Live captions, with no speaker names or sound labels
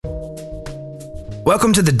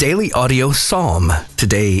Welcome to the Daily Audio Psalm.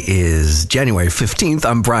 Today is January 15th.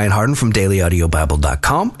 I'm Brian Harden from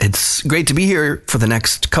dailyaudiobible.com. It's great to be here for the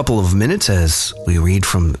next couple of minutes as we read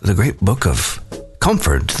from the great book of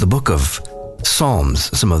comfort, the book of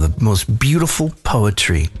Psalms, some of the most beautiful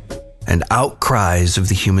poetry and outcries of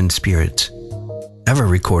the human spirit ever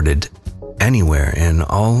recorded anywhere in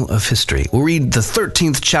all of history. We'll read the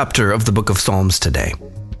 13th chapter of the book of Psalms today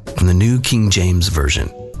from the New King James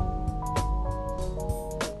Version.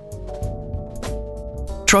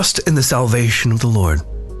 Trust in the salvation of the Lord.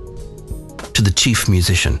 To the chief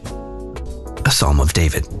musician, a psalm of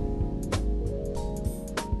David.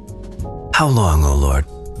 How long, O Lord,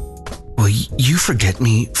 will you forget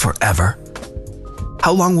me forever?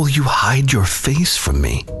 How long will you hide your face from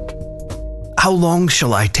me? How long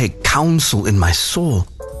shall I take counsel in my soul,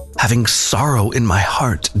 having sorrow in my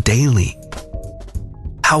heart daily?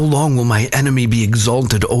 How long will my enemy be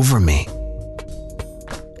exalted over me?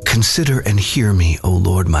 Consider and hear me, O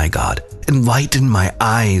Lord my God. Enlighten my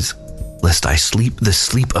eyes, lest I sleep the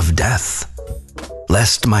sleep of death.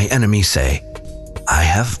 Lest my enemy say, I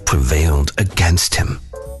have prevailed against him.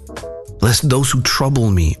 Lest those who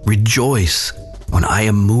trouble me rejoice when I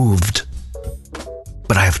am moved.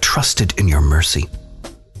 But I have trusted in your mercy.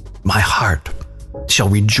 My heart shall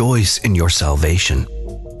rejoice in your salvation.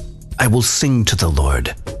 I will sing to the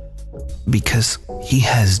Lord, because he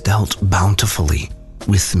has dealt bountifully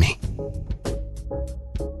with me.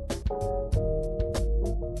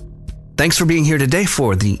 Thanks for being here today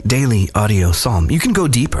for the Daily Audio Psalm. You can go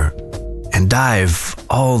deeper and dive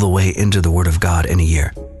all the way into the Word of God in a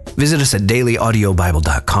year. Visit us at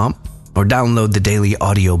dailyaudiobible.com or download the Daily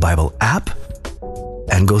Audio Bible app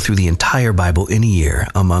and go through the entire Bible in a year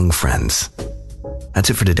among friends. That's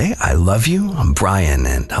it for today. I love you. I'm Brian,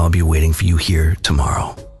 and I'll be waiting for you here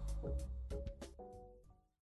tomorrow.